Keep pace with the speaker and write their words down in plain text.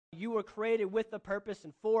You were created with a purpose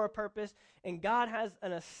and for a purpose, and God has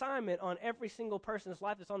an assignment on every single person's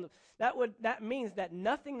life that's on that means that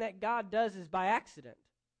nothing that God does is by accident.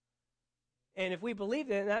 And if we believe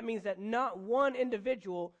that means that not one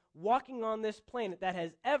individual walking on this planet that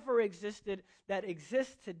has ever existed, that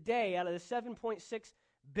exists today out of the 7.6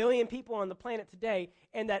 billion people on the planet today,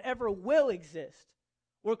 and that ever will exist,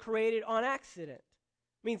 were created on accident.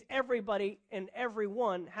 It means everybody and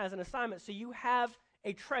everyone has an assignment. So you have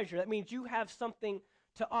a treasure. That means you have something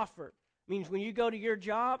to offer. It means when you go to your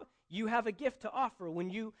job, you have a gift to offer. When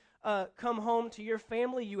you come home to your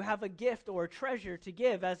family, you have a gift or a treasure to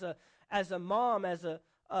give as a mom, as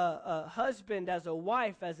a husband, as a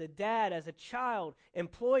wife, as a dad, as a child,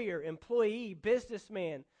 employer, employee,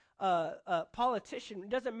 businessman, politician. It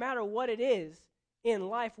doesn't matter what it is in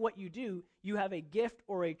life, what you do, you have a gift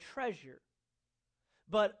or a treasure.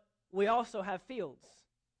 But we also have fields.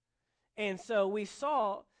 And so we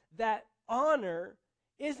saw that honor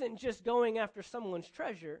isn't just going after someone's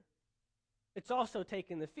treasure, it's also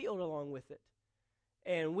taking the field along with it.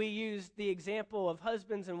 And we used the example of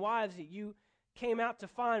husbands and wives that you came out to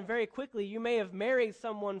find very quickly. You may have married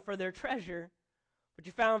someone for their treasure, but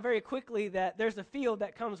you found very quickly that there's a field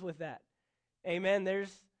that comes with that. Amen.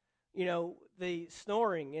 There's, the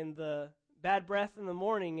snoring and the bad breath in the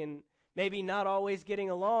morning and maybe not always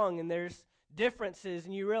getting along, and there's differences,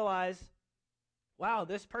 and you realize, wow,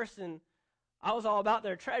 this person, I was all about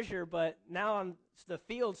their treasure, but now the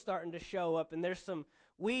field's starting to show up, and there's some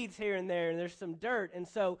weeds here and there, and there's some dirt. And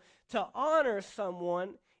so to honor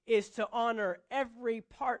someone is to honor every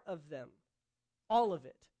part of them, all of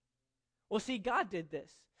it. Well, see, God did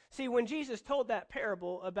this. See, when Jesus told that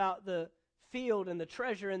parable about the field and the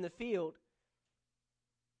treasure in the field,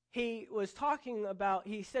 he was talking about,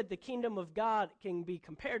 he said the kingdom of God can be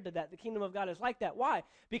compared to that. The kingdom of God is like that. Why?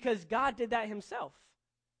 Because God did that himself.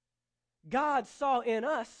 God saw in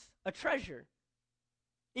us a treasure,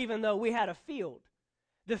 even though we had a field.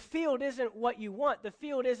 The field isn't what you want. The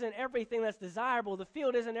field isn't everything that's desirable. The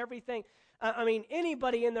field isn't everything.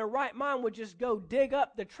 Anybody in their right mind would just go dig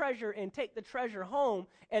up the treasure and take the treasure home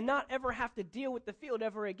and not ever have to deal with the field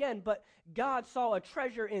ever again. But God saw a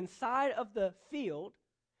treasure inside of the field,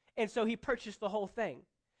 and so he purchased the whole thing.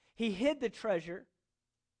 He hid the treasure.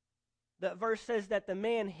 The verse says that the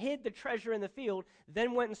man hid the treasure in the field,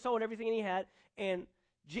 then went and sold everything he had, and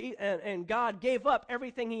God gave up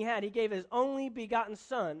everything he had. He gave his only begotten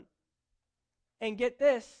son. And get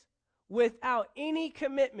this, without any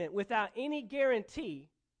commitment, without any guarantee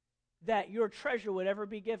that your treasure would ever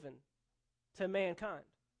be given to mankind.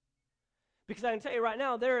 Because I can tell you right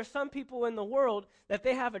now, there are some people in the world that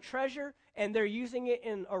they have a treasure and they're using it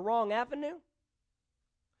in a wrong avenue,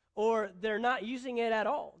 or they're not using it at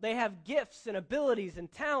all. They have gifts and abilities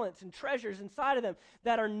and talents and treasures inside of them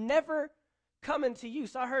that are never coming to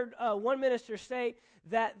use. I heard one minister say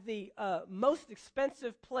that the most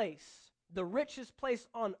expensive place, the richest place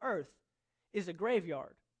on earth, is a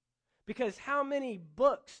graveyard. Because how many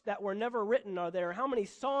books that were never written are there? How many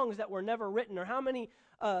songs that were never written? Or how many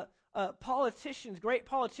politicians, great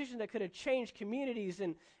politicians that could have changed communities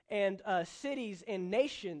and cities and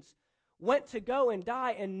nations went to go and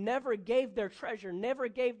die and never gave their treasure, never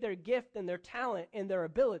gave their gift and their talent and their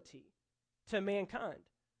ability to mankind.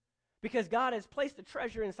 Because God has placed a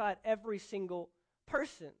treasure inside every single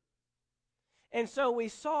person. And so we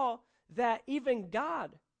saw that even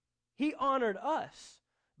God, he honored us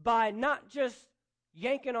by not just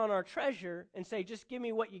yanking on our treasure and say, just give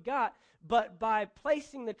me what you got, but by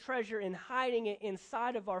placing the treasure and hiding it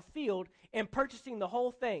inside of our field and purchasing the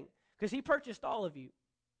whole thing. Because he purchased all of you.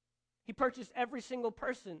 He purchased every single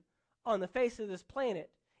person on the face of this planet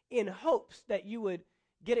in hopes that you would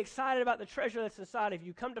get excited about the treasure that's inside of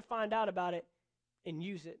you, come to find out about it, and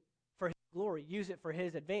use it for his glory, use it for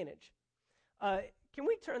his advantage. Can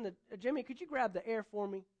we turn Jimmy, could you grab the air for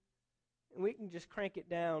me? And we can just crank it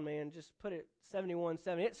down, man. Just put it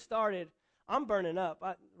 71.7. It started, I'm burning up.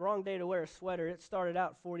 Wrong day to wear a sweater. It started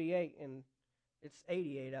out 48, and it's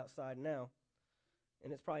 88 outside now.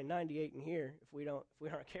 And it's probably 98 in here if we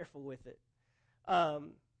aren't careful with it.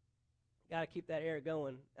 Got to keep that air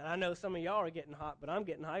going. And I know some of y'all are getting hot, but I'm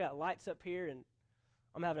getting hot. I got lights up here, and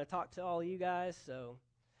I'm having to talk to all of you guys. So,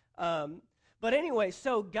 but anyway,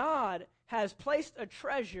 so God has placed a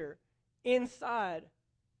treasure inside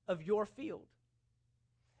of your field.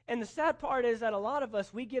 And the sad part is that a lot of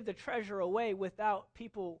us, we give the treasure away without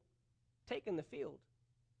people taking the field.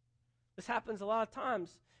 This happens a lot of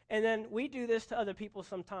times. And then we do this to other people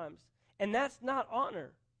sometimes. And that's not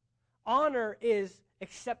honor. Honor is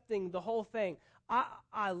accepting the whole thing.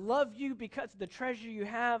 I love you because of the treasure you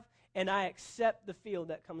have, and I accept the field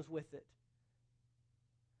that comes with it.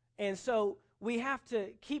 And so we have to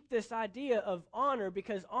keep this idea of honor,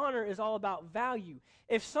 because honor is all about value.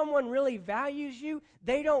 If someone really values you,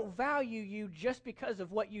 they don't value you just because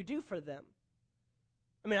of what you do for them.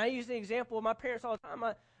 I mean, I use the example of my parents all the time.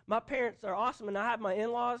 My parents are awesome, and I have my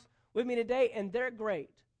in-laws with me today, and they're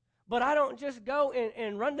great. But I don't just go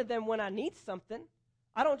and run to them when I need something.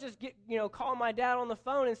 I don't just call my dad on the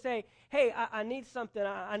phone and say, hey, I need something.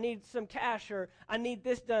 I need some cash, or I need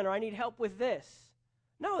this done, or I need help with this.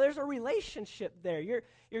 No, there's a relationship there.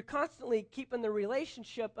 You're constantly keeping the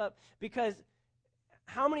relationship up, because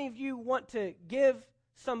how many of you want to give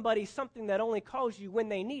somebody something that only calls you when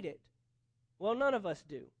they need it? Well, none of us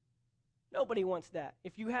do. Nobody wants that.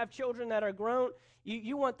 If you have children that are grown,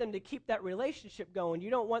 you want them to keep that relationship going.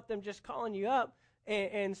 You don't want them just calling you up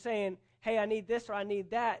and saying, hey, I need this or I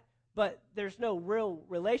need that, but there's no real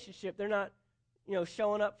relationship. They're not,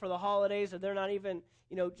 showing up for the holidays, or they're not even,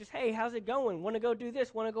 just, hey, how's it going? Want to go do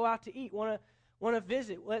this? Want to go out to eat? Want to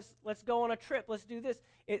visit? Let's go on a trip. Let's do this.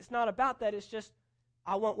 It's not about that. It's just,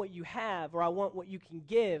 I want what you have, or I want what you can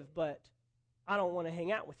give, but I don't want to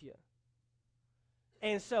hang out with you.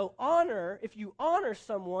 And so honor, if you honor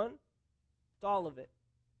someone, it's all of it.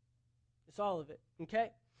 It's all of it, okay?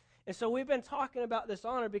 And so we've been talking about this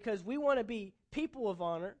honor because we want to be people of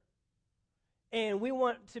honor, and we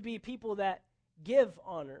want to be people that give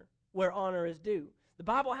honor where honor is due. The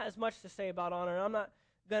Bible has much to say about honor, and I'm not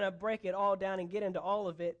going to break it all down and get into all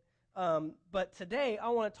of it, but today I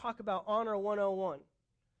want to talk about Honor 101.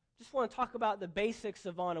 Just want to talk about the basics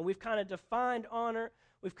of honor. We've kind of defined honor.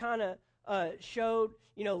 We've kind of showed,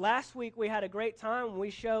 last week we had a great time when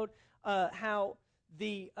we showed how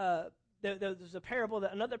there was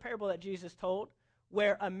another parable that Jesus told,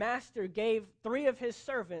 where a master gave 3 of his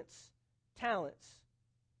servants talents.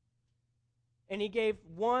 And he gave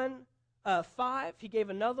one 5, he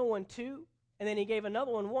gave another one 2, and then he gave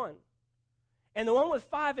another one 1. And the one with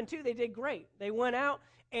 5 and 2, they did great. They went out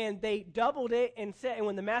and they doubled it, and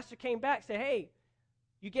when the master came back, said, hey,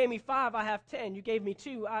 you gave me 5, I have 10. You gave me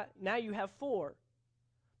 2, now you have 4.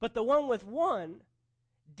 But the one with 1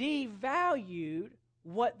 devalued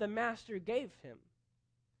what the master gave him.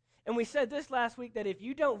 And we said this last week, that if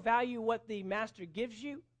you don't value what the master gives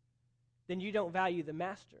you, then you don't value the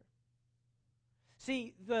master.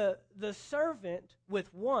 See, the servant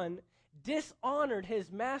with 1 dishonored his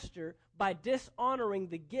master by dishonoring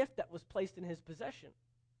the gift that was placed in his possession.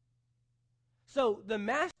 So the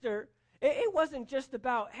master, it wasn't just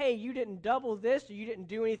about, hey, you didn't double this or you didn't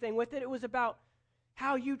do anything with it. It was about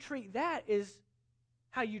how you treat that is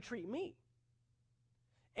how you treat me.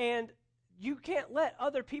 And you can't let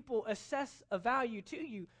other people assess a value to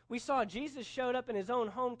you. We saw Jesus showed up in his own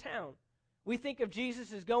hometown. We think of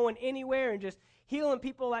Jesus as going anywhere and just healing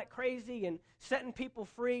people like crazy and setting people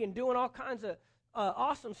free and doing all kinds of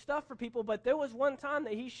awesome stuff for people. But there was one time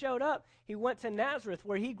that he showed up. He went to Nazareth,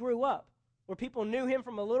 where he grew up, where people knew him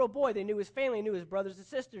from a little boy. They knew his family, knew his brothers and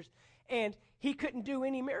sisters. And he couldn't do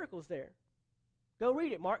any miracles there. Go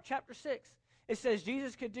read it, Mark chapter 6. It says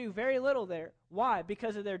Jesus could do very little there. Why?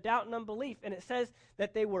 Because of their doubt and unbelief. And it says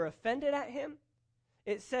that they were offended at him.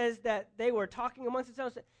 It says that they were talking amongst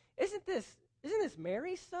themselves. Isn't this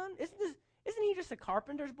Mary's son? Isn't he just a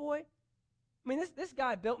carpenter's boy? I mean, this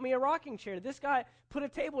guy built me a rocking chair. This guy put a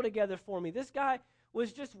table together for me. This guy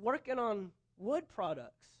was just working on wood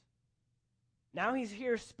products. Now he's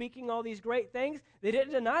here speaking all these great things. They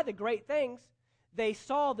didn't deny the great things. They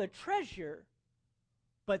saw the treasure,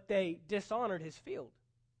 but they dishonored his field.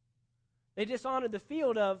 They dishonored the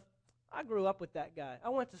field of, I grew up with that guy. I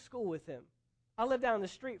went to school with him. I lived down the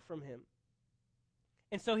street from him.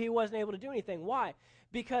 And so he wasn't able to do anything. Why?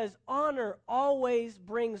 Because honor always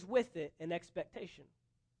brings with it an expectation.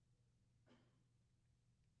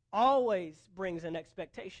 Always brings an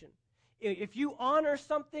expectation. If you honor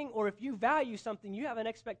something or if you value something, you have an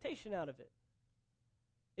expectation out of it.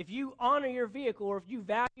 If you honor your vehicle or if you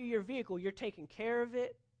value your vehicle, you're taking care of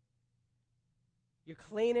it. You're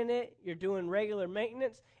cleaning it. You're doing regular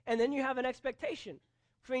maintenance. And then you have an expectation,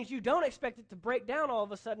 which means you don't expect it to break down all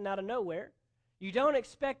of a sudden out of nowhere. You don't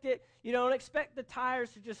expect it. You don't expect the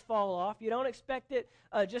tires to just fall off. You don't expect it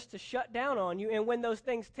just to shut down on you. And when those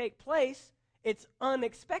things take place, it's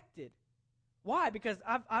unexpected. Why? Because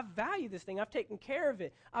I've valued this thing. I've taken care of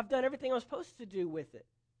it. I've done everything I'm supposed to do with it.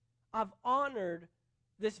 I've honored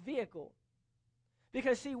this vehicle.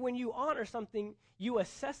 Because, see, when you honor something, you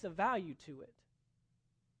assess a value to it.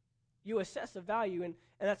 You assess a value. And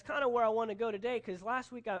that's kind of where I want to go today, because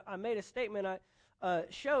last week I made a statement. I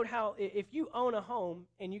showed how if you own a home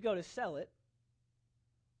and you go to sell it,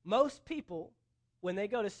 most people when they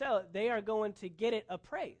go to sell it, they are going to get it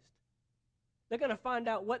appraised. They're going to find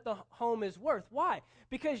out what the home is worth. Why?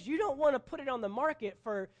 Because you don't want to put it on the market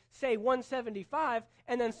for, say, $175,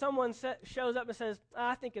 and then someone shows up and says,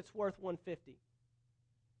 I think it's worth $150.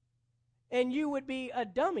 And you would be a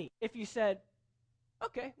dummy if you said,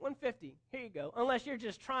 okay, $150, here you go, unless you're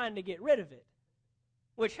just trying to get rid of it,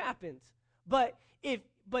 which happens. But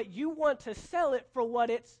you want to sell it for what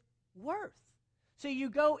it's worth. So you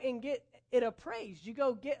go and get it appraised. You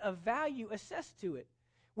go get a value assessed to it.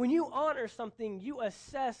 When you honor something, you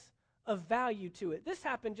assess a value to it. This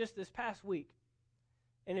happened just this past week.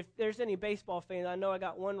 And if there's any baseball fans, I know I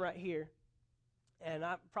got one right here, and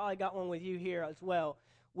I probably got one with you here as well,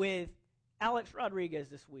 with Alex Rodriguez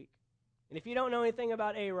this week. And if you don't know anything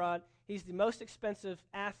about A-Rod, he's the most expensive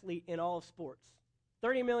athlete in all of sports.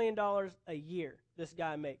 $30 million a year this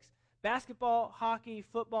guy makes. Basketball, hockey,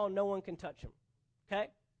 football, no one can touch him. Okay?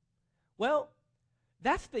 Well,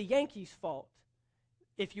 that's the Yankees' fault,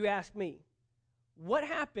 if you ask me. What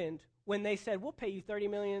happened when they said, we'll pay you $30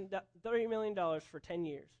 million for 10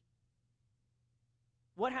 years?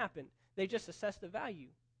 What happened? They just assessed the value.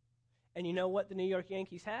 And you know what the New York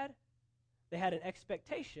Yankees had? They had an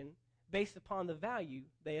expectation based upon the value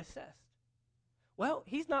they assessed. Well,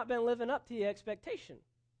 he's not been living up to the expectation.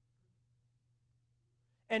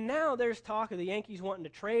 And now there's talk of the Yankees wanting to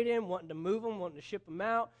trade him, wanting to move him, wanting to ship him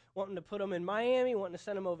out, wanting to put him in Miami, wanting to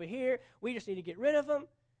send him over here. We just need to get rid of him.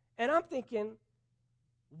 And I'm thinking,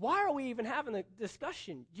 why are we even having the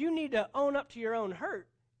discussion? You need to own up to your own hurt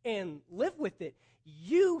and live with it.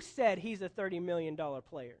 You said he's a $30 million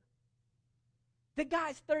player. The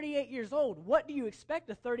guy's 38 years old. What do you expect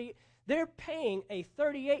They're paying a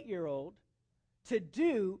 38-year-old to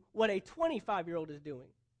do what a 25-year-old is doing.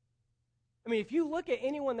 I mean, if you look at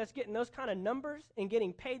anyone that's getting those kind of numbers and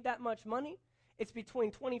getting paid that much money, it's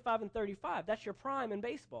between 25 and 35. That's your prime in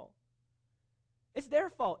baseball. It's their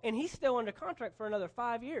fault. And he's still under contract for another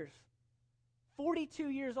 5 years. 42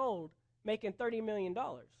 years old, making $30 million.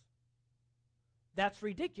 That's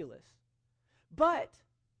ridiculous. But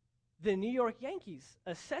the New York Yankees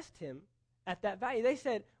assessed him at that value. They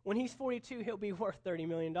said, when he's 42, he'll be worth $30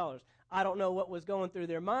 million. I don't know what was going through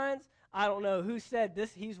their minds. I don't know who said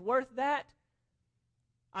this. He's worth that.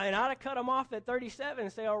 I'd have cut him off at 37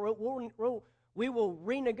 and say, oh, we will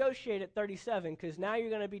renegotiate at 37 because now you're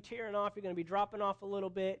going to be tearing off. You're going to be dropping off a little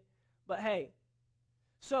bit. But hey,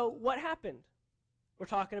 so what happened? We're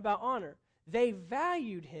talking about honor. They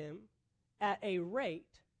valued him at a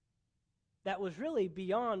rate that was really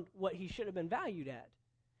beyond what he should have been valued at.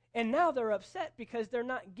 And now they're upset because they're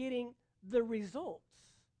not getting the results.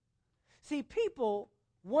 See, people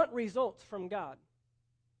want results from God.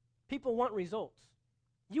 People want results.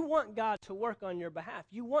 You want God to work on your behalf.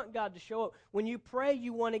 You want God to show up. When you pray,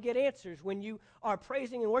 you want to get answers. When you are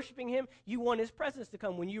praising and worshiping Him, you want His presence to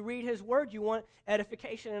come. When you read His Word, you want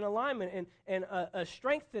edification and alignment and a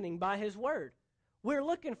strengthening by His Word. We're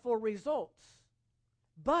looking for results.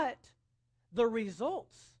 But the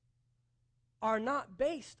results are not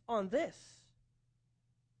based on this.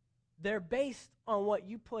 They're based on what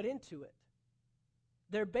you put into it.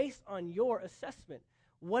 They're based on your assessment.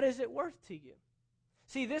 What is it worth to you?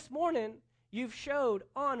 See, this morning, you've showed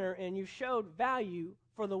honor and you've showed value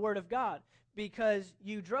for the Word of God because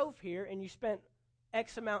you drove here and you spent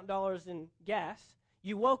X amount of dollars in gas.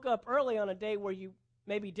 You woke up early on a day where you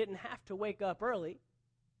maybe didn't have to wake up early.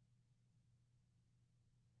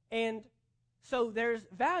 And so there's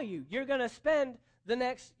value. You're going to spend the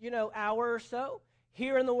next, hour or so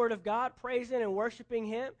hearing the Word of God, praising and worshiping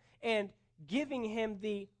Him, and giving Him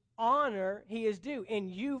the honor He is due. And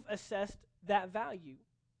you've assessed that value.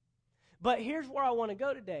 But here's where I want to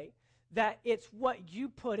go today, that it's what you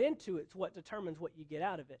put into it, it's what determines what you get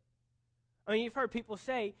out of it. I mean, you've heard people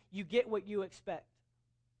say, you get what you expect.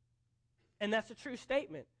 And that's a true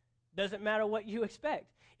statement. Doesn't matter what you expect.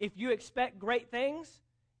 If you expect great things,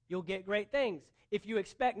 you'll get great things. If you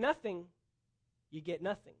expect nothing, you get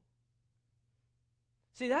nothing.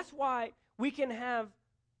 See, that's why we can have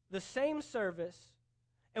the same service,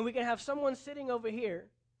 and we can have someone sitting over here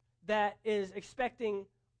that is expecting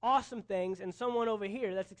awesome things and someone over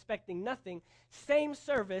here that's expecting nothing. Same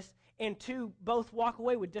service, and two both walk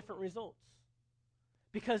away with different results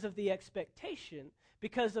because of the expectation,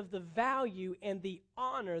 because of the value and the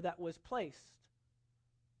honor that was placed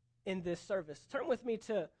in this service. Turn with me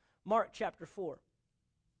to Mark chapter 4.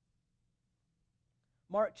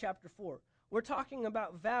 Mark chapter 4. We're talking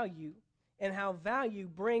about value and how value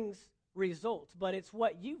brings results, but it's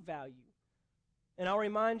what you value. And I'll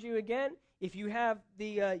remind you again, if you have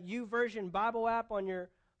the YouVersion Bible app on your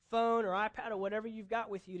phone or iPad or whatever you've got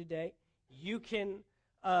with you today, You can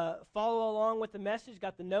follow along with the message,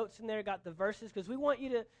 got the notes in there, got the verses, because we want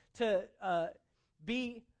you to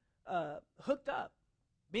be hooked up,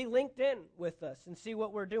 be linked in with us and see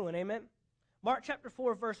what we're doing. Amen? Mark chapter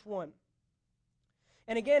 4, verse 1.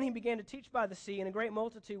 And again he began to teach by the sea, and a great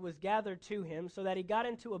multitude was gathered to him, so that he got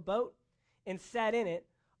into a boat and sat in it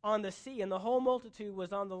on the sea, and the whole multitude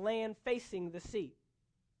was on the land facing the sea.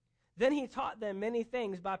 Then he taught them many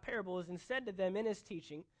things by parables, and said to them in his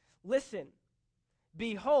teaching, Listen,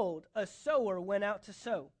 behold, a sower went out to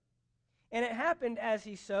sow. And it happened as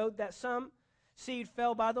he sowed that some seed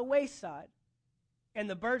fell by the wayside, and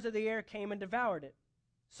the birds of the air came and devoured it.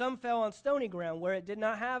 Some fell on stony ground where it did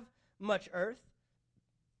not have much earth,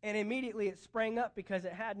 and immediately it sprang up because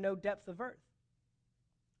it had no depth of earth.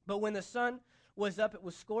 But when the sun was up, it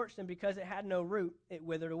was scorched, and because it had no root, it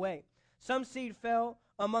withered away. Some seed fell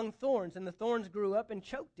among thorns, and the thorns grew up and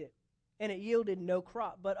choked it, and it yielded no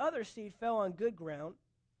crop. But other seed fell on good ground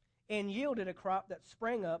and yielded a crop that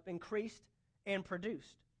sprang up, increased, and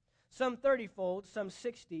produced. Some 30-fold, some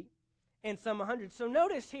 60, and some 100. So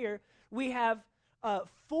notice here we have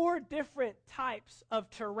 4 different types of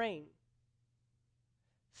terrain.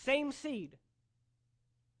 Same seed.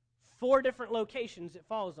 4 different locations it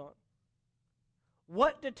falls on.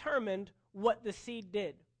 What determined what the seed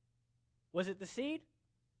did? Was it the seed?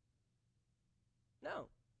 No.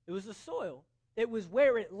 It was the soil. It was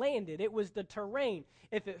where it landed. It was the terrain.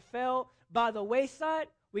 If it fell by the wayside,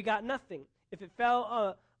 we got nothing. If it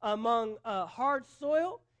fell among hard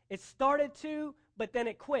soil, it started to, but then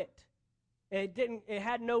it quit. It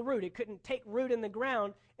had no root. It couldn't take root in the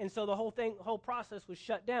ground, and so the whole process was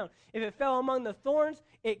shut down. If it fell among the thorns,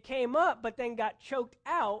 it came up, but then got choked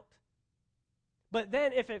out. But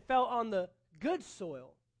then if it fell on the good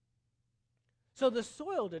soil, so the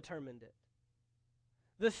soil determined it.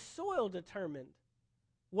 The soil determined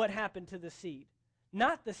what happened to the seed,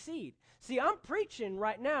 not the seed. See, I'm preaching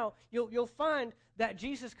right now. You'll find that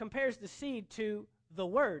Jesus compares the seed to the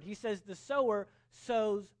word. He says the sower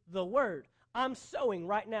sows the word. I'm sowing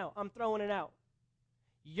right now. I'm throwing it out.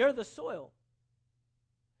 You're the soil.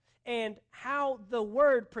 And how the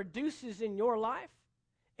word produces in your life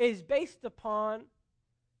is based upon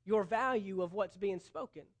your value of what's being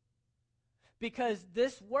spoken. Because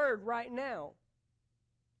this word right now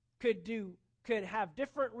could have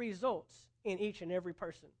different results in each and every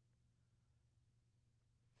person.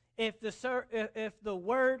 If the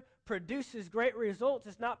word produces great results,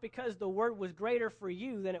 it's not because the word was greater for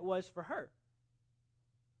you than it was for her.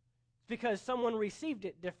 It's because someone received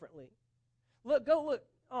it differently. Go look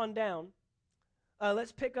on down.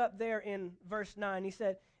 Let's pick up there in verse 9. He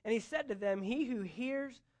said, and he said to them, he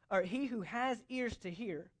who has ears to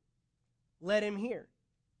hear, let him hear.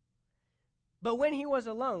 But when he was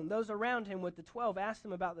alone, those around him with the 12 asked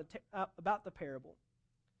him about the parable.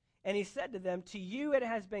 And he said to them, to you it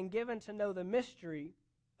has been given to know the mystery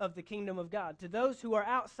of the kingdom of God. To those who are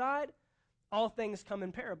outside, all things come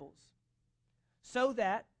in parables. So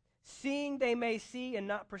that, seeing they may see and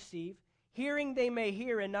not perceive, hearing they may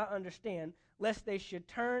hear and not understand, lest they should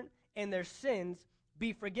turn and their sins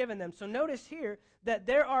be forgiven them. So notice here that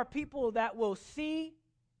there are people that will see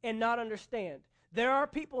and not understand. There are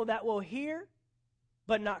people that will hear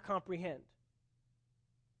but not comprehend.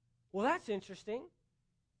 Well, that's interesting.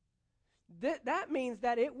 That means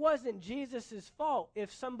that it wasn't Jesus' fault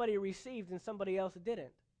if somebody received and somebody else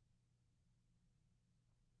didn't.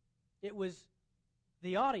 It was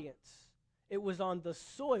the audience. It was on the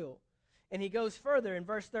soil. And he goes further in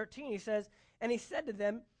verse 13. He says, and he said to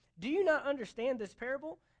them, do you not understand this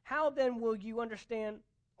parable? How then will you understand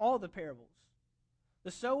all the parables?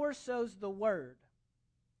 The sower sows the word.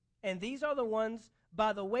 And these are the ones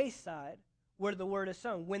by the wayside where the word is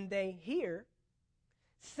sown. When they hear,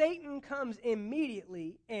 Satan comes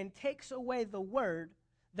immediately and takes away the word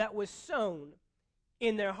that was sown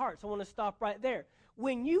in their hearts. I want to stop right there.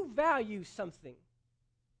 When you value something,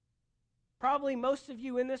 probably most of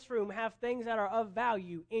you in this room have things that are of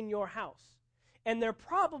value in your house. And they're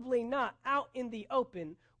probably not out in the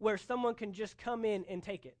open where someone can just come in and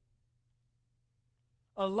take it.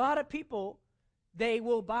 A lot of people, they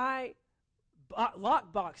will buy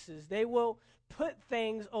lock boxes. They will put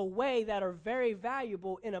things away that are very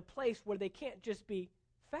valuable in a place where they can't just be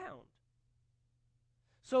found.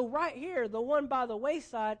 So right here, the one by the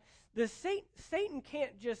wayside, Satan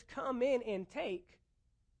can't just come in and take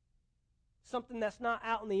something that's not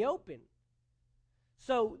out in the open.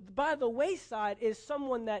 So by the wayside is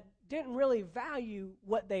someone that didn't really value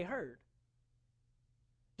what they heard.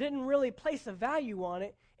 Didn't really place a value on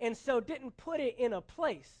it, and so didn't put it in a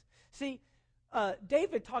place. See,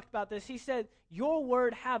 David talked about this. He said, your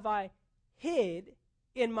word have I hid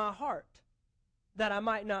in my heart that I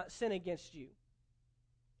might not sin against you.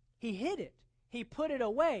 He hid it. He put it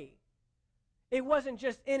away. It wasn't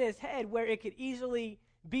just in his head where it could easily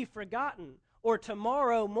be forgotten. Or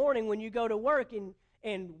tomorrow morning when you go to work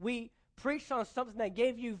and we preached on something that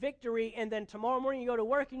gave you victory, and then tomorrow morning you go to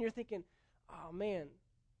work and you're thinking, oh man.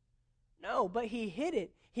 No, but he hid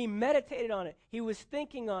it. He meditated on it. He was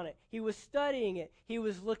thinking on it. He was studying it. He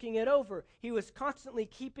was looking it over. He was constantly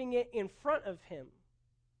keeping it in front of him.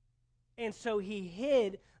 And so he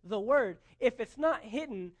hid the word. If it's not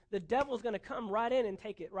hidden, the devil's going to come right in and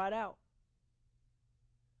take it right out.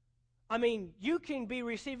 I mean, you can be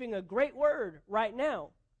receiving a great word right now,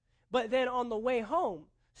 but then on the way home,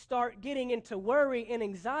 start getting into worry and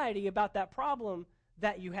anxiety about that problem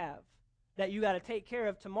that you have, that you got to take care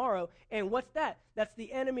of tomorrow. And what's that? That's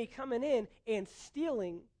the enemy coming in and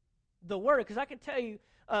stealing the word. Because I can tell you,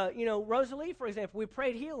 Rosalie, for example, we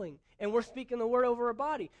prayed healing, and we're speaking the word over her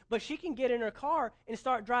body. But she can get in her car and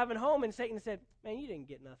start driving home, and Satan said, man, you didn't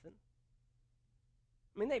get nothing.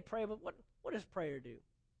 I mean, they pray, but what does prayer do?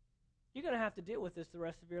 You're going to have to deal with this the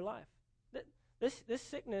rest of your life. This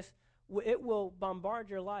sickness, it will bombard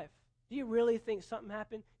your life. Do you really think something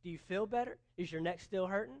happened? Do you feel better? Is your neck still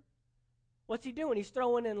hurting? What's he doing? He's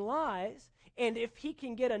throwing in lies, and if he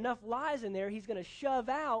can get enough lies in there, he's going to shove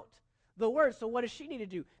out the word. So what does she need to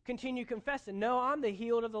do? Continue confessing. No, I'm the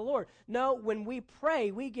healed of the Lord. No, when we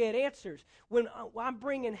pray, we get answers. When I'm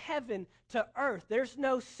bringing heaven to earth, there's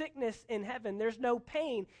no sickness in heaven. There's no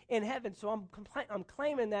pain in heaven. So I'm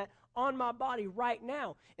claiming that on my body right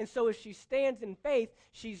now. And so as she stands in faith,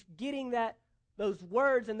 she's getting those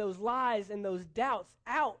words and those lies and those doubts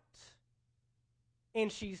out. And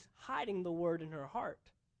she's hiding the word in her heart.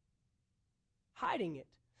 Hiding it.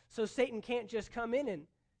 So Satan can't just come in and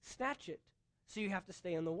snatch it. So you have to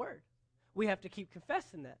stay in the word. We have to keep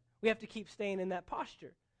confessing that. We have to keep staying in that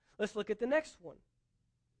posture. Let's look at the next one.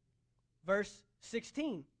 Verse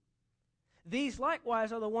 16. These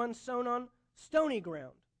likewise are the ones sown on stony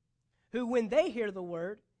ground, who when they hear the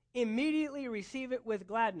word, immediately receive it with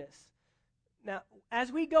gladness. Now,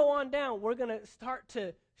 as we go on down, we're going to start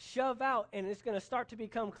to shove out, and it's going to start to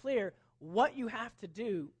become clear what you have to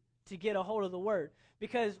do to get a hold of the word.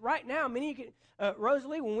 Because right now,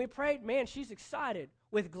 Rosalie, when we prayed, man, she's excited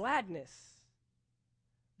with gladness.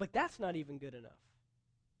 But that's not even good enough.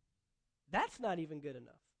 That's not even good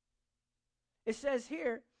enough. It says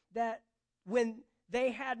here that when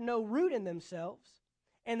they had no root in themselves,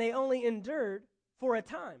 and they only endured for a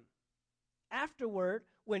time. Afterward,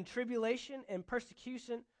 when tribulation and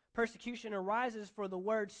persecution arises for the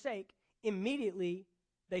word's sake, immediately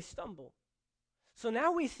they stumble. So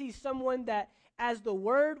now we see someone that as the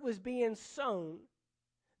word was being sown,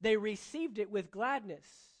 they received it with gladness.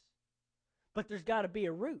 But there's got to be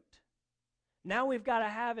a root. Now we've got to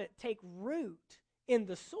have it take root in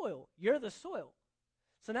the soil. You're the soil.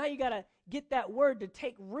 So now you got to get that word to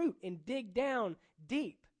take root and dig down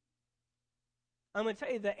deep. I'm going to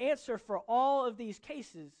tell you the answer for all of these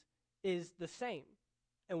cases is the same.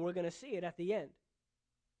 And we're going to see it at the end.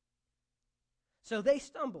 So they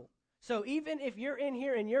stumble. So even if you're in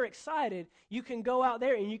here and you're excited, you can go out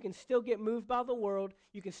there and you can still get moved by the world.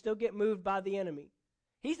 You can still get moved by the enemy.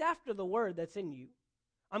 He's after the word that's in you.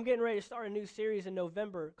 I'm getting ready to start a new series in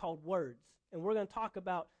November called Words. And we're going to talk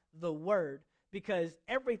about the word because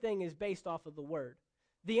everything is based off of the word.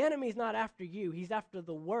 The enemy's not after you. He's after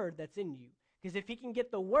the word that's in you. Because if he can get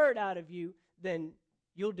the word out of you, then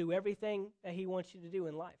you'll do everything that he wants you to do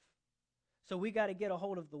in life. So we got to get a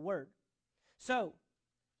hold of the word. So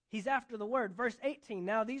he's after the word. Verse 18,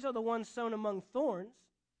 now these are the ones sown among thorns.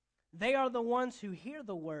 They are the ones who hear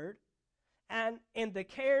the word, and in the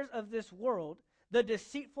cares of this world, the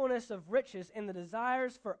deceitfulness of riches and the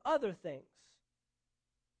desires for other things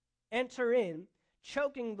enter in,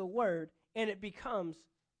 choking the word, and it becomes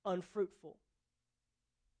unfruitful.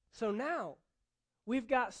 So now we've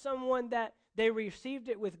got someone that they received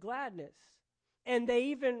it with gladness, and they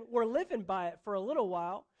even were living by it for a little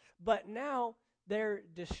while, but now they're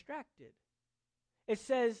distracted. It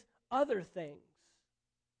says other things,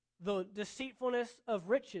 the deceitfulness of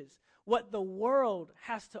riches, what the world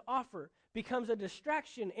has to offer becomes a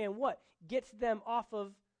distraction, and what gets them off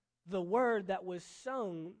of the word that was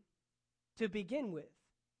sown to begin with.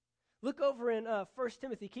 Look over in 1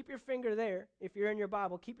 Timothy. Keep your finger there. If you're in your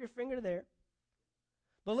Bible, keep your finger there.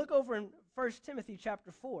 But look over in 1 Timothy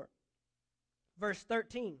chapter 4, verse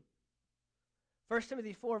 13. 1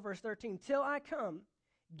 Timothy 4, verse 13. Till I come,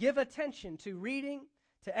 give attention to reading,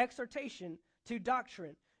 to exhortation, to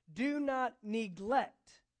doctrine. Do not neglect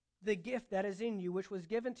the gift that is in you, which was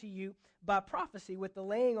given to you by prophecy with the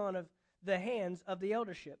laying on of the hands of the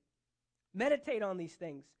eldership. Meditate on these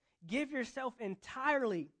things. Give yourself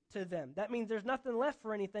entirely to them. That means there's nothing left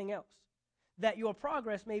for anything else, that your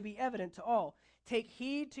progress may be evident to all. Take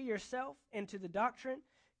heed to yourself and to the doctrine.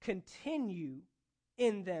 Continue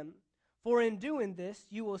in them, for in doing this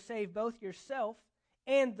you will save both yourself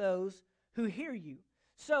and those who hear you.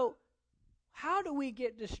 So, how do we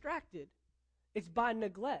get distracted? It's by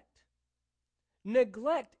neglect.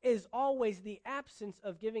 Neglect is always the absence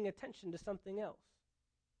of giving attention to something else.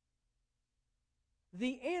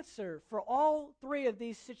 The answer for all three of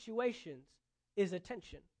these situations is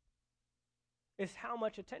attention. It's how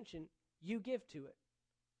much attention you give to it.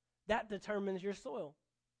 That determines your soil.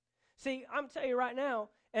 See, I'm telling you right now,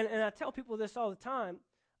 and I tell people this all the time,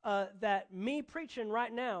 that me preaching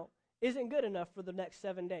right now isn't good enough for the next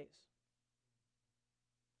 7 days.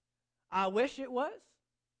 I wish it was,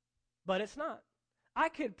 but it's not. I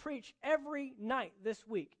could preach every night this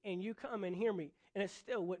week, and you come and hear me, and it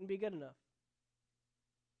still wouldn't be good enough.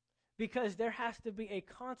 Because there has to be a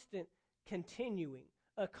constant continuing,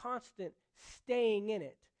 a constant staying in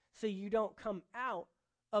it, so you don't come out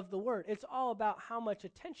of the Word. It's all about how much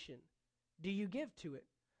attention do you give to it.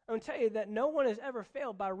 I'm going to tell you that no one has ever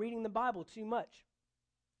failed by reading the Bible too much.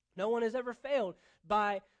 No one has ever failed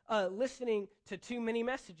by listening to too many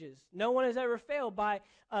messages. No one has ever failed by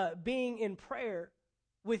being in prayer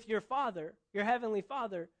with your Father, your Heavenly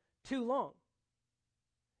Father, too long.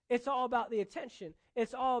 It's all about the attention.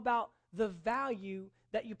 It's all about the value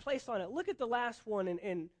that you place on it. Look at the last one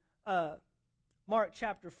in Mark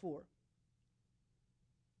chapter 4.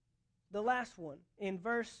 The last one in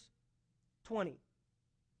verse 20.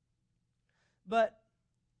 But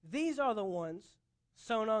these are the ones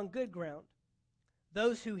sown on good ground,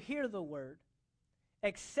 those who hear the word,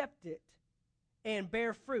 accept it, and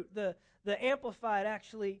bear fruit. The Amplified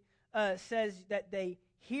actually says that they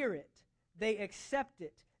hear it, they accept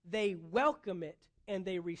it, they welcome it, and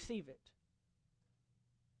they receive it.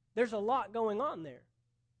 There's a lot going on there.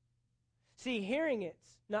 See, hearing it's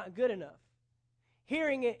not good enough.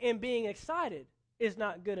 Hearing it and being excited is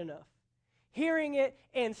not good enough. Hearing it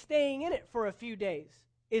and staying in it for a few days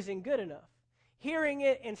isn't good enough. Hearing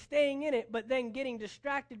it and staying in it, but then getting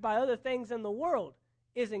distracted by other things in the world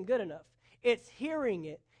isn't good enough. It's hearing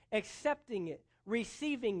it, accepting it,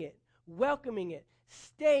 receiving it, welcoming it,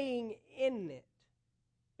 staying in it.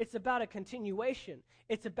 It's about a continuation.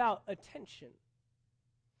 It's about attention.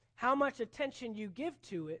 How much attention you give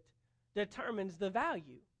to it determines the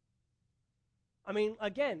value. I mean,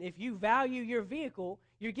 again, if you value your vehicle,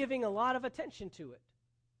 you're giving a lot of attention to it.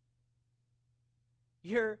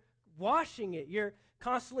 You're washing it. You're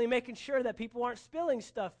constantly making sure that people aren't spilling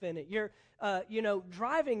stuff in it. You're,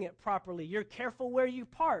 driving it properly. You're careful where you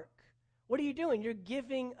park. What are you doing? You're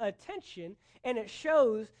giving attention, and it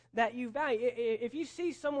shows that you value. If you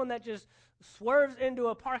see someone that just swerves into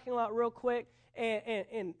a parking lot real quick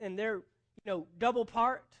and they're, double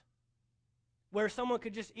parked, where someone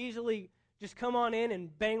could just easily just come on in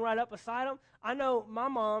and bang right up beside them. I know my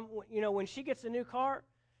mom, when she gets a new car,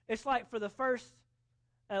 it's like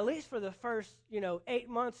at least for the first, 8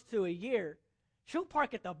 months to a year, she'll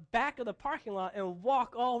park at the back of the parking lot and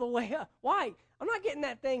walk all the way up. Why? I'm not getting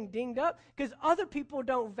that thing dinged up because other people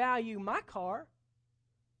don't value my car.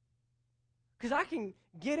 Because I can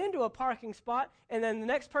get into a parking spot and then the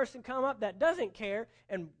next person come up that doesn't care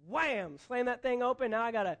and wham, slam that thing open. Now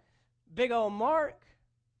I got a big old mark,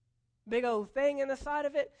 big old thing in the side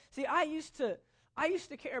of it. See, I used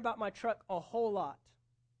to care about my truck a whole lot.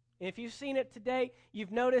 And if you've seen it today,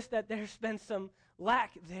 you've noticed that there's been some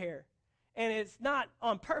lack there. And it's not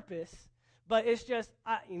on purpose, but it's just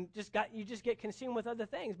you just get consumed with other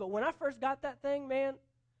things. But when I first got that thing, man,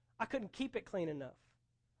 I couldn't keep it clean enough.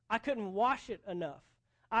 I couldn't wash it enough.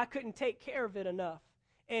 I couldn't take care of it enough.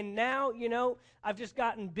 And now, I've just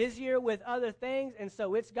gotten busier with other things, and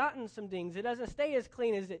so it's gotten some dings. It doesn't stay as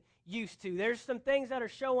clean as it used to. There's some things that are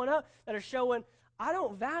showing up that are showing I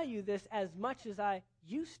don't value this as much as I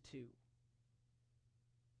used to.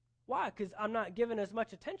 Why? Because I'm not giving as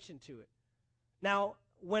much attention to it. Now,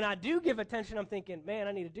 when I do give attention, I'm thinking, man,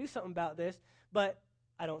 I need to do something about this, but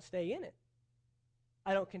I don't stay in it.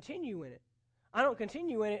 I don't continue in it. I don't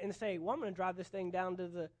continue in it and say, well, I'm going to drive this thing down to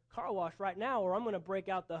the car wash right now, or I'm going to break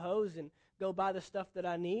out the hose and go buy the stuff that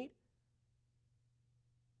I need.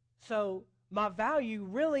 So my value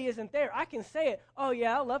really isn't there. I can say it, oh,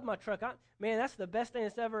 yeah, I love my truck. Man, that's the best thing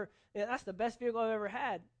that's the best vehicle I've ever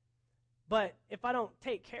had. But if I don't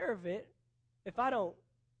take care of it, if I don't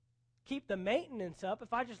keep the maintenance up,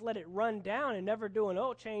 if I just let it run down and never do an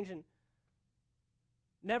oil change and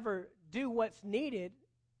never do what's needed,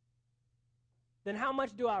 then how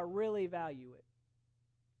much do I really value it?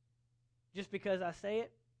 Just because I say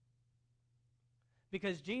it?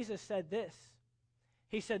 Because Jesus said this.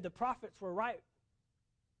 He said the prophets were right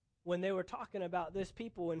when they were talking about this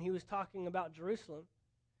people, and he was talking about Jerusalem.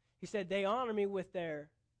 He said, they honor me with their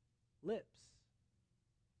lips,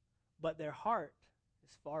 but their heart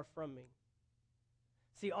is far from me.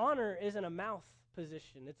 See, honor isn't a mouth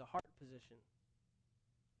position, it's a heart position.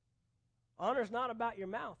 Honor is not about your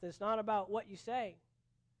mouth. It's not about what you say.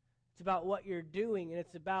 It's about what you're doing, and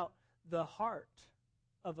it's about the heart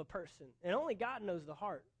of a person. And only God knows the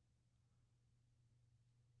heart.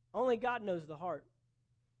 Only God knows the heart.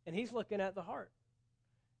 And he's looking at the heart.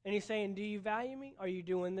 And he's saying, do you value me? Are you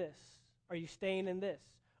doing this? Are you staying in this?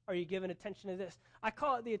 Are you giving attention to this? I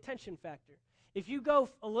call it the attention factor. If you go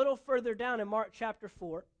a little further down in Mark chapter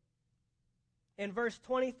 4, in verse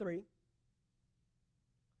 23,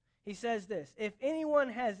 he says this, if anyone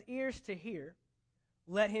has ears to hear,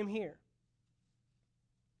 let him hear.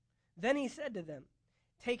 Then he said to them,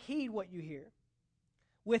 take heed what you hear.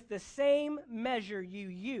 With the same measure you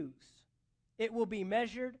use, it will be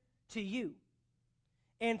measured to you.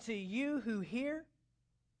 And to you who hear,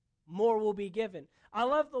 more will be given. I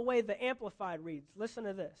love the way the Amplified reads. Listen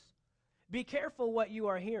to this. Be careful what you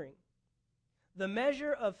are hearing. The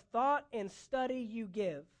measure of thought and study you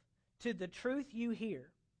give to the truth you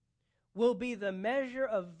hear will be the measure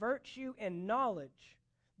of virtue and knowledge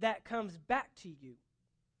that comes back to you,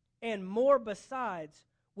 and more besides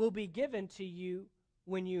will be given to you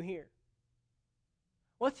when you hear.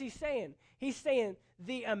 What's he saying? He's saying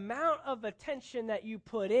the amount of attention that you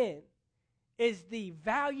put in is the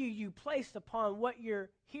value you place upon what you're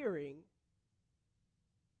hearing,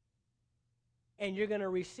 and you're going to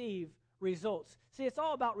receive results. See, it's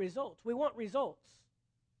all about results. We want results.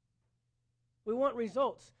 We want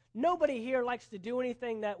results. Nobody here likes to do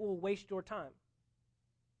anything that will waste your time.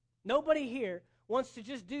 Nobody here wants to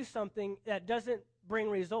just do something that doesn't bring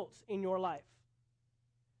results in your life.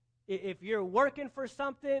 If you're working for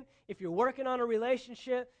something, if you're working on a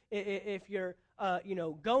relationship, if you're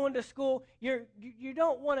going to school, you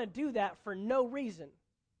don't want to do that for no reason.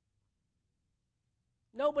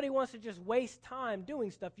 Nobody wants to just waste time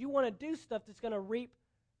doing stuff. You want to do stuff that's going to reap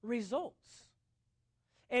results.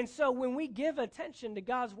 And so when we give attention to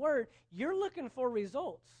God's word, you're looking for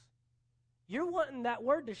results. You're wanting that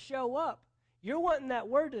word to show up. You're wanting that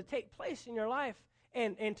word to take place in your life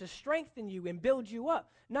and to strengthen you and build you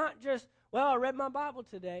up. Not just, well, I read my Bible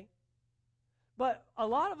today. But a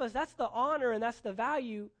lot of us, that's the honor and that's the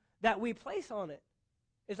value that we place on it,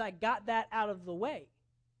 is I got that out of the way.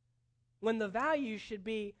 When the value should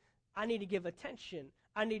be, I need to give attention.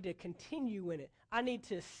 I need to continue in it. I need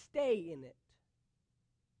to stay in it.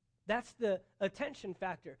 That's the attention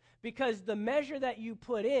factor. Because the measure that you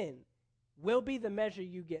put in will be the measure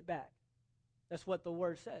you get back. That's what the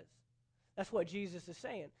word says. That's what Jesus is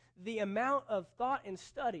saying. The amount of thought and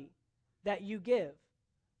study that you give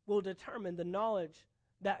will determine the knowledge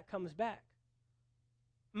that comes back.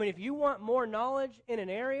 I mean, if you want more knowledge in an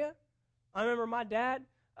area, I remember my dad,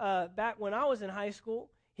 back when I was in high school,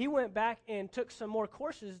 he went back and took some more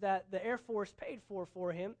courses that the Air Force paid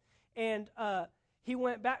for him, and he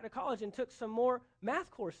went back to college and took some more math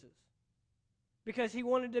courses because he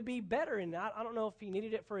wanted to be better in that. I don't know if he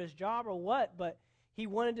needed it for his job or what, but he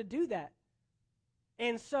wanted to do that.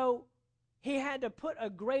 And so he had to put a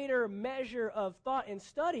greater measure of thought and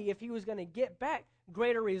study if he was going to get back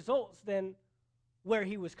greater results than where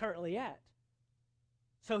he was currently at.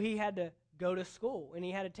 So he had to go to school, and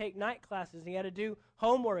he had to take night classes, he had to do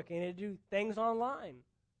homework, and he had to do things online.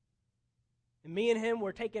 And me and him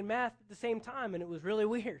were taking math at the same time, and it was really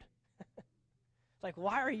weird. It's like,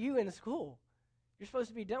 why are you in school? You're supposed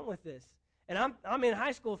to be done with this. And I'm in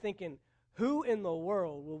high school thinking, who in the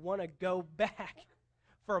world would want to go back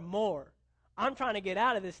for more? I'm trying to get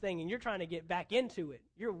out of this thing, and you're trying to get back into it.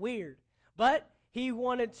 You're weird. But he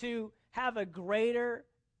wanted to have a greater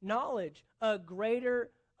knowledge, a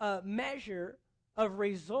greater measure of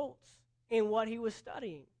results in what he was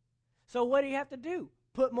studying. So what do you have to do?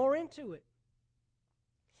 Put more into it.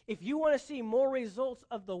 If you want to see more results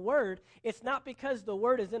of the Word, it's not because the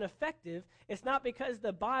Word is ineffective. It's not because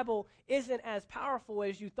the Bible isn't as powerful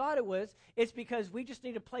as you thought it was. It's because we just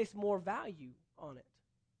need to place more value on it.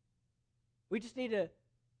 We just need to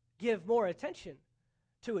give more attention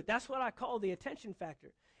to it. That's what I call the attention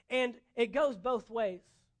factor. And it goes both ways.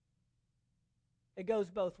 It goes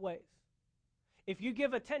both ways. If you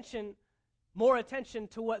give more attention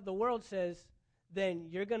to what the world says, then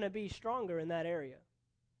you're going to be stronger in that area.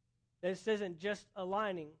 This isn't just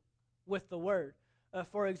aligning with the Word.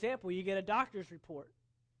 For example, you get a doctor's report.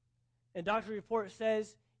 And doctor's report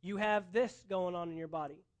says you have this going on in your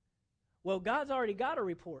body. Well, God's already got a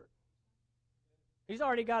report. He's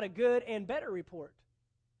already got a good and better report.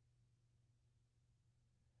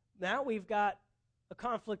 Now we've got a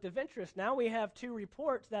conflict of interest. Now we have two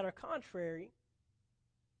reports that are contrary.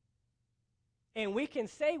 And we can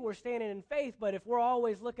say we're standing in faith, but if we're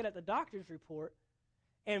always looking at the doctor's report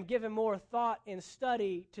and giving more thought and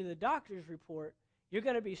study to the doctor's report, you're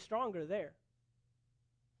going to be stronger there.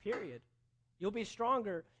 Period. You'll be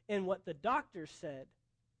stronger in what the doctor said.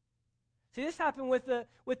 See, this happened with the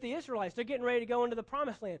Israelites. They're getting ready to go into the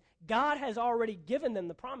promised land. God has already given them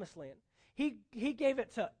the promised land. He gave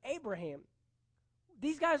it to Abraham.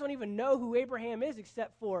 These guys don't even know who Abraham is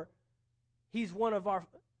except for he's one of our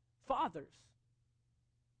fathers.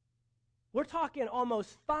 We're talking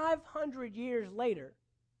almost 500 years later.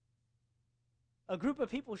 A group of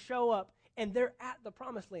people show up and they're at the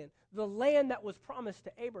promised land. The land that was promised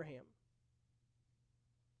to Abraham.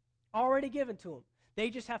 Already given to them. They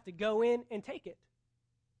just have to go in and take it.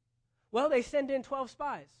 Well, they send in 12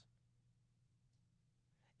 spies.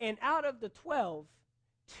 And out of the 12,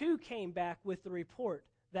 2 came back with the report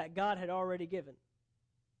that God had already given.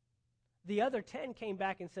 The other 10 came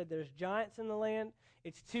back and said, there's giants in the land.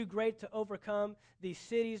 It's too great to overcome. These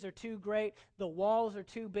cities are too great. The walls are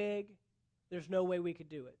too big. There's no way we could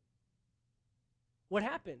do it. What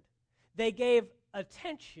happened? They gave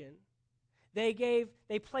attention. They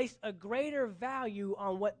placed a greater value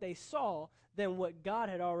on what they saw than what God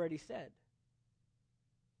had already said.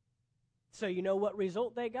 So you know what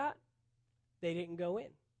result they got? They didn't go in.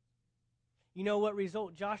 You know what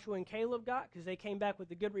result Joshua and Caleb got because they came back with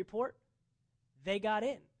a good report? They got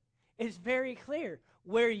in. It's very clear.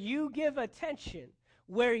 Where you give attention,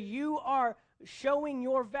 where you are showing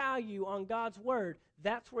your value on God's word,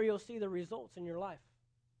 that's where you'll see the results in your life.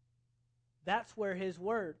 That's where his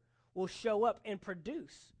word will show up and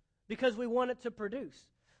produce because we want it to produce.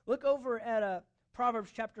 Look over at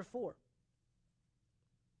Proverbs chapter 4.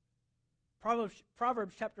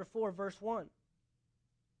 Proverbs chapter 4, verse 1. It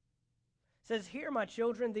says, hear, my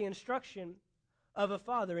children, the instruction of a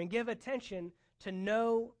father, and give attention to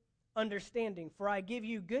know understanding. For I give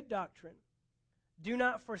you good doctrine. Do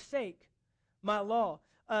not forsake my law.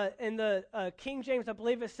 In the King James, I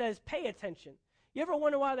believe it says, pay attention. You ever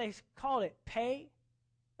wonder why they called it pay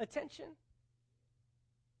attention?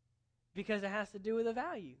 Because it has to do with a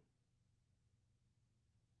value.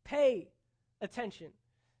 Pay attention.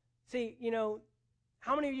 See,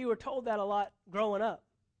 how many of you were told that a lot growing up?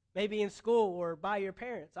 Maybe in school or by your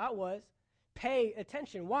parents. I was. Pay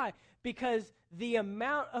attention. Why? Because the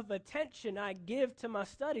amount of attention I give to my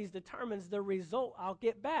studies determines the result I'll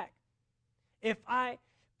get back. If I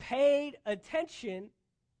paid attention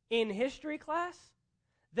in history class,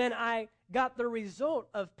 then I got the result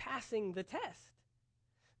of passing the test.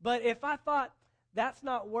 But if I thought that's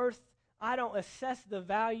not worth, I don't assess the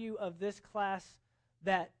value of this class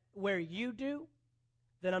that where you do,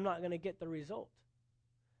 then I'm not going to get the result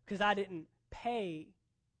because I didn't pay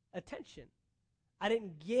attention. I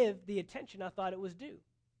didn't give the attention I thought it was due.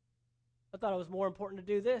 I thought it was more important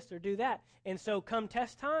to do this or do that. And so come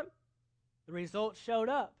test time, the results showed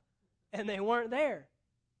up and they weren't there.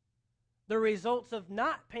 The results of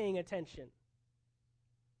not paying attention.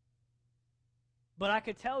 But I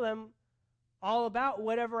could tell them all about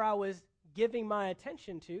whatever I was giving my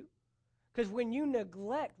attention to. Because when you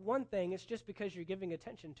neglect one thing, it's just because you're giving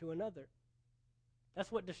attention to another.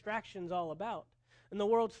 That's what distraction's all about. And the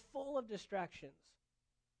world's full of distractions.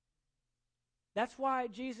 That's why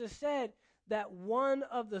Jesus said that one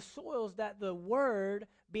of the soils that the word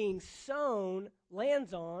being sown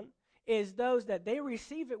lands on is those that they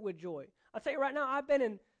receive it with joy. I'll tell you right now, I've been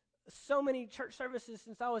in so many church services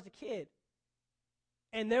since I was a kid.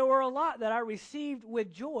 And there were a lot that I received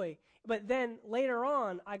with joy. But then later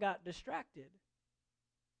on, I got distracted.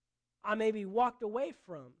 I maybe walked away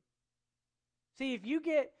from. See,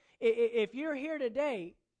 if you're here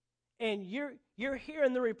today and you're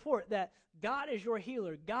hearing the report that God is your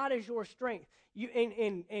healer, God is your strength,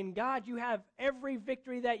 in God you have every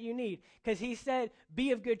victory that you need. Because he said,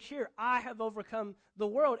 be of good cheer, I have overcome the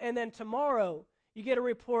world. And then tomorrow you get a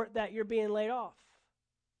report that you're being laid off.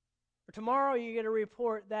 Or tomorrow you get a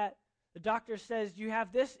report that the doctor says you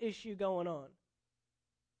have this issue going on.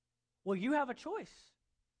 Well, you have a choice.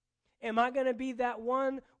 Am I going to be that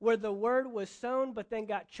one where the word was sown but then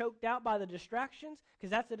got choked out by the distractions? Because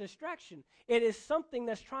that's a distraction. It is something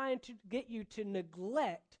that's trying to get you to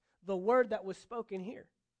neglect the word that was spoken here.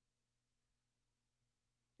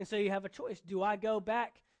 And so you have a choice. Do I go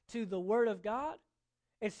back to the word of God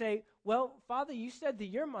and say, well, Father, you said that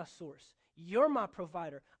you're my source. You're my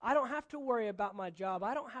provider. I don't have to worry about my job.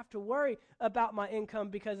 I don't have to worry about my income,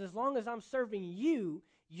 because as long as I'm serving you,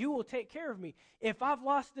 you will take care of me. If I've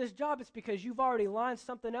lost this job, it's because you've already lined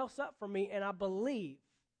something else up for me, and I believe.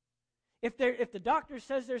 If the doctor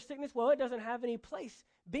says there's sickness, well, it doesn't have any place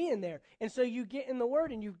being there. And so you get in the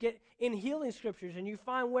Word and you get in healing scriptures and you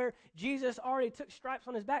find where Jesus already took stripes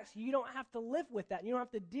on his back, so you don't have to live with that. You don't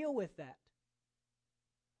have to deal with that.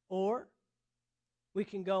 Or we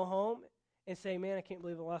can go home and say, man, I can't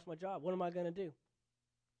believe I lost my job. What am I going to do?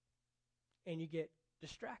 And you get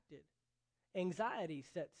distracted. Anxiety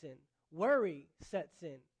sets in. Worry sets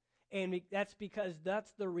in. And that's because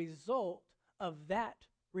that's the result of that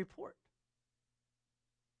report.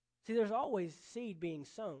 See, there's always seed being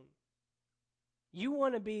sown. You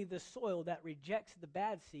want to be the soil that rejects the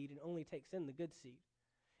bad seed and only takes in the good seed.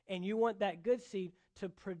 And you want that good seed to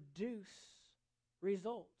produce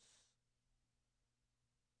results.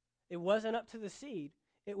 It wasn't up to the seed.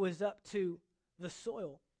 It was up to the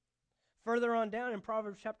soil. Further on down in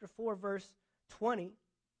Proverbs chapter 4, verse 20,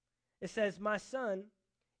 it says, my son,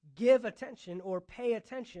 give attention or pay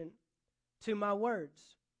attention to my words.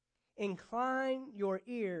 Incline your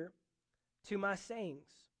ear to my sayings.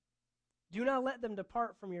 Do not let them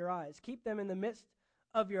depart from your eyes. Keep them in the midst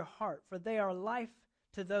of your heart, for they are life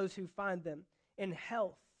to those who find them, and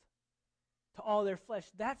health to all their flesh.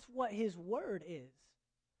 That's what his word is.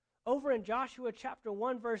 Over in Joshua chapter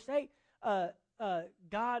 1, verse 8,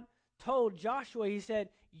 God told Joshua, he said,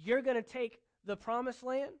 you're going to take the promised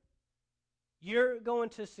land. You're going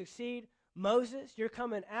to succeed Moses. You're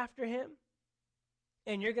coming after him.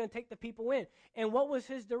 And you're going to take the people in. And what was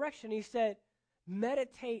his direction? He said,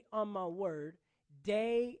 meditate on my word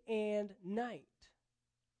day and night.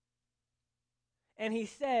 And he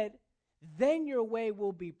said, then your way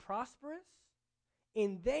will be prosperous,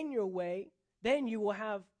 and then you will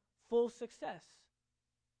have full success.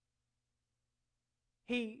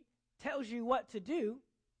 He tells you what to do,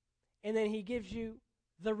 and then he gives you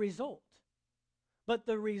the result. But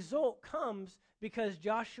the result comes because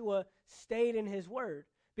Joshua stayed in his word,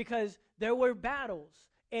 because there were battles,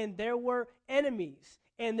 and there were enemies,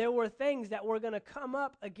 and there were things that were going to come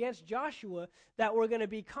up against Joshua that were going to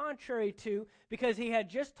be contrary to, because he had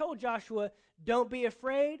just told Joshua, don't be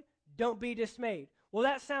afraid, don't be dismayed. Well,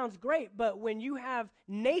 that sounds great, but when you have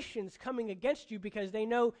nations coming against you because they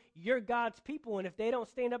know you're God's people, and if they don't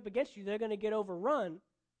stand up against you, they're going to get overrun,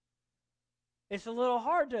 it's a little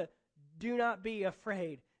hard to do not be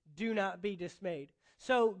afraid, do not be dismayed.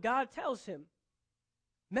 So God tells him,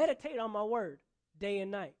 meditate on my word day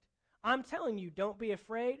and night. I'm telling you, don't be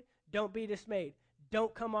afraid, don't be dismayed.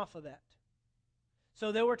 Don't come off of that.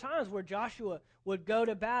 So there were times where Joshua would go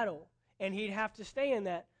to battle, and he'd have to stay in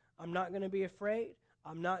that. I'm not going to be afraid.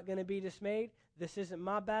 I'm not going to be dismayed. This isn't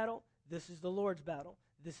my battle. This is the Lord's battle.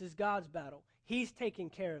 This is God's battle. He's taking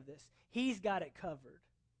care of this. He's got it covered.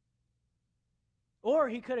 Or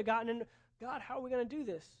he could have gotten into, God, how are we going to do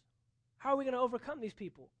this? How are we going to overcome these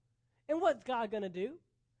people? And what's God going to do?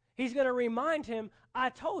 He's going to remind him, I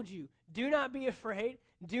told you, do not be afraid.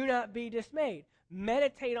 Do not be dismayed.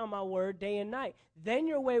 Meditate on my word day and night. Then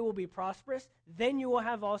your way will be prosperous. Then you will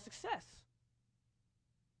have all success.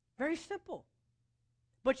 Very simple.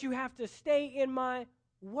 But you have to stay in my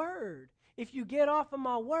word. If you get off of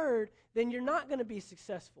my word, then you're not going to be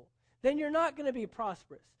successful. Then you're not going to be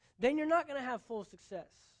prosperous. Then you're not going to have full success.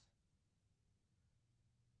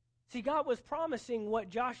 See, God was promising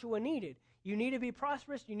what Joshua needed. You need to be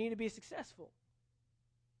prosperous. You need to be successful.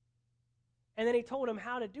 And then he told him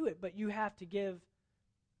how to do it, but you have to give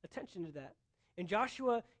attention to that. And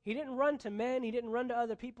Joshua, he didn't run to men. He didn't run to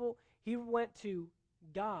other people. He went to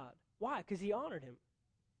God. Why? Because he honored him.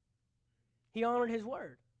 He honored his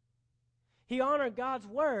word. He honored God's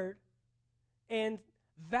word and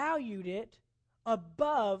valued it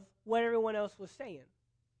above what everyone else was saying.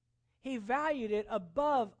 He valued it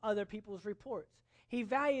above other people's reports. He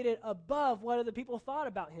valued it above what other people thought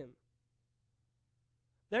about him.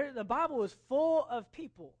 The Bible is full of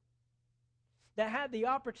people that had the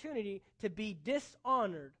opportunity to be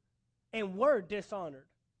dishonored and were dishonored.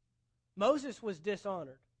 Moses was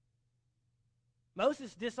dishonored.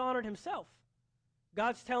 Moses dishonored himself.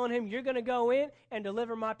 God's telling him, you're going to go in and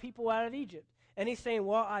deliver my people out of Egypt. And he's saying,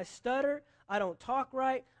 well, I stutter. I don't talk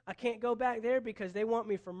right. I can't go back there because they want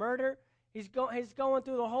me for murder. He's going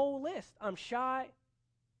through the whole list. I'm shy.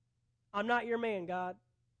 I'm not your man, God.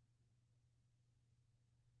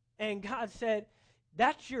 And God said,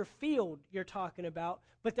 that's your field you're talking about,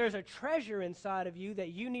 but there's a treasure inside of you that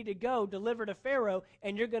you need to go deliver to Pharaoh,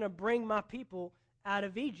 and you're going to bring my people out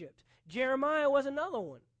of Egypt. Jeremiah was another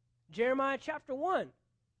one. Jeremiah chapter 1.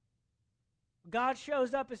 God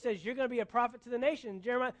shows up and says, you're going to be a prophet to the nation.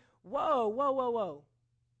 Jeremiah, whoa, whoa, whoa, whoa.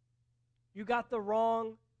 You got the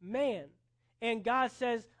wrong man. And God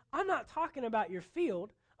says, I'm not talking about your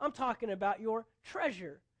field. I'm talking about your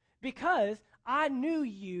treasure. Because I knew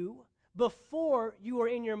you before you were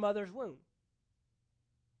in your mother's womb.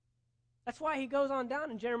 That's why he goes on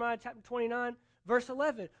down in Jeremiah chapter 29, verse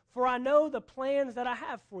 11. For I know the plans that I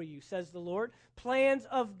have for you, says the Lord, plans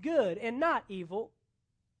of good and not evil.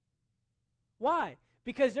 Why?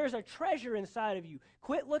 Because there's a treasure inside of you.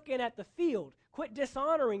 Quit looking at the field. Quit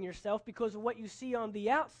dishonoring yourself because of what you see on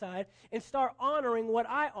the outside and start honoring what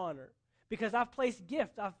I honor. Because I've placed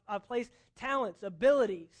gifts, I've placed talents,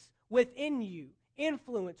 abilities within you,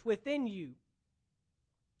 influence within you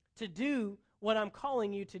to do what I'm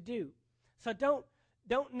calling you to do. So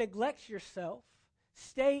don't neglect yourself.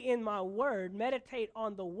 Stay in my word, meditate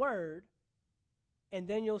on the word, and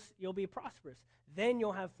then you'll be prosperous. Then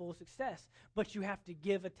you'll have full success. But you have to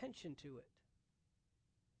give attention to it.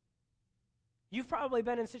 You've probably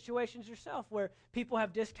been in situations yourself where people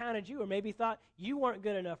have discounted you or maybe thought you weren't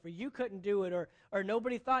good enough or you couldn't do it or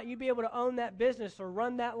nobody thought you'd be able to own that business or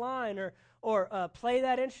run that line or play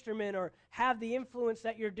that instrument or have the influence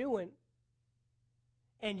that you're doing.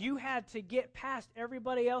 And you had to get past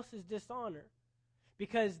everybody else's dishonor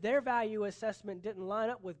because their value assessment didn't line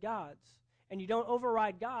up with God's. And you don't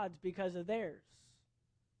override God's because of theirs.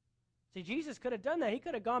 See, Jesus could have done that. He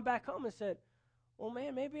could have gone back home and said, well,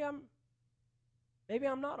 man, maybe I'm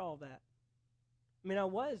not all that. I mean, I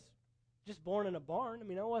was just born in a barn. I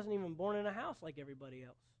mean, I wasn't even born in a house like everybody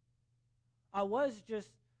else. I was just,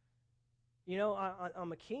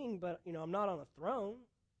 I'm a king, but, I'm not on a throne.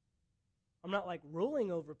 I'm not like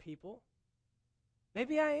ruling over people.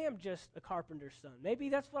 Maybe I am just a carpenter's son. Maybe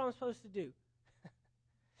that's what I'm supposed to do.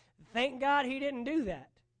 Thank God he didn't do that.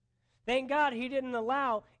 Thank God he didn't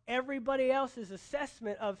allow everybody else's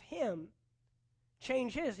assessment of him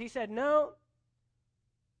change his. He said, no,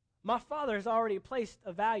 my Father has already placed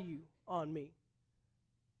a value on me.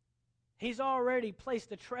 He's already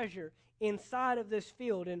placed a treasure inside of this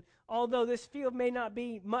field. And although this field may not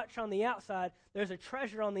be much on the outside, there's a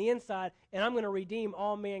treasure on the inside, and I'm going to redeem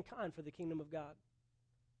all mankind for the kingdom of God.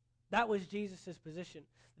 That was Jesus' position.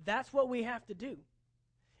 That's what we have to do.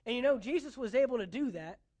 And Jesus was able to do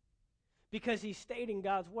that because he stayed in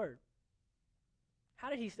God's word. How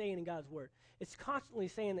did he stay in God's word? It's constantly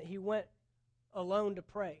saying that he went alone to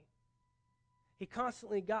pray. He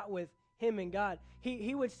constantly got with him and God.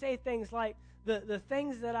 He would say things like, the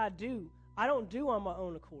things that I do, I don't do on my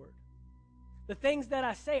own accord. The things that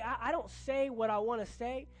I say, I don't say what I want to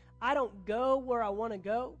say. I don't go where I want to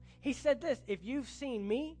go. He said this, if you've seen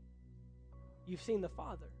me, you've seen the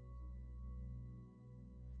Father.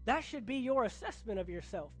 That should be your assessment of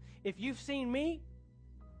yourself. If you've seen me,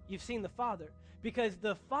 you've seen the Father. Because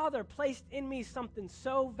the Father placed in me something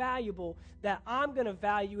so valuable that I'm going to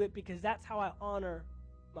value it because that's how I honor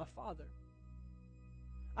my Father.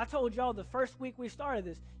 I told y'all the first week we started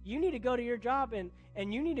this, you need to go to your job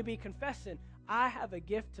and you need to be confessing, I have a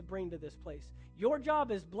gift to bring to this place. Your job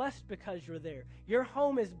is blessed because you're there. Your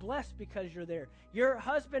home is blessed because you're there. Your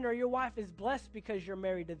husband or your wife is blessed because you're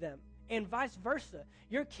married to them. And vice versa.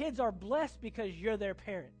 Your kids are blessed because you're their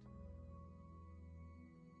parent.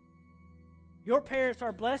 Your parents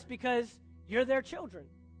are blessed because you're their children.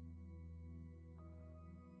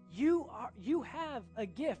 You have a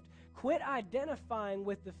gift. Quit identifying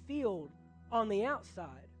with the field on the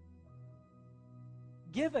outside.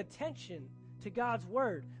 Give attention to God's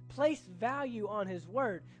word. Place value on his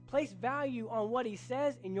word. Place value on what he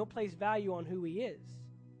says, and you'll place value on who he is.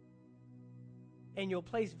 And you'll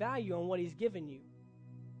place value on what he's given you.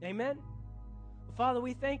 Amen? Well, Father,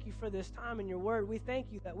 we thank you for this time in your word. We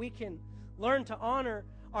thank you that we can learn to honor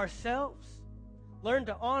ourselves, learn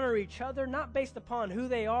to honor each other, not based upon who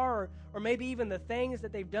they are or maybe even the things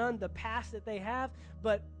that they've done, the past that they have,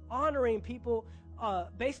 but honoring people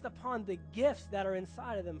based upon the gifts that are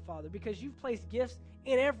inside of them, Father, because you've placed gifts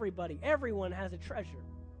in everybody. Everyone has a treasure.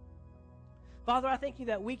 Father, I thank you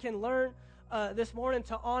that we can learn this morning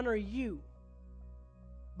to honor you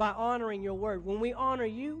by honoring your word. When we honor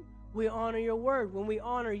you, we honor your word. When we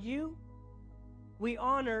honor you, we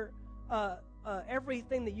honor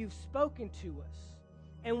everything that you've spoken to us,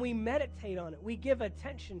 and we meditate on it. We give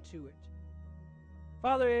attention to it.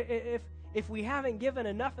 Father, if we haven't given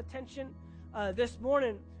enough attention this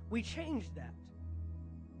morning, we change that.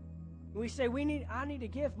 We say I need to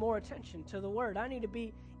give more attention to the word. I need to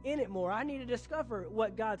be in it more. I need to discover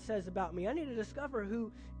what God says about me. I need to discover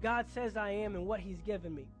who God says I am and what he's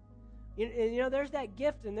given me. There's that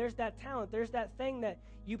gift and there's that talent. There's that thing that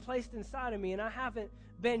you placed inside of me, and I haven't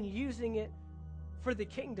been using it for the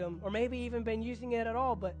kingdom, or maybe even been using it at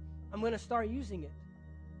all, but I'm going to start using it.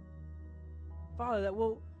 Father, that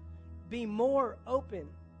we'll be more open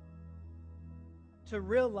to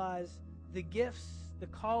realize the gifts, the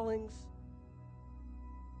callings,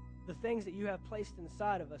 the things that you have placed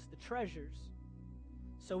inside of us, the treasures,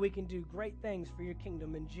 so we can do great things for your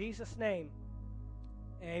kingdom. In Jesus' name,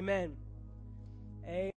 amen. Amen.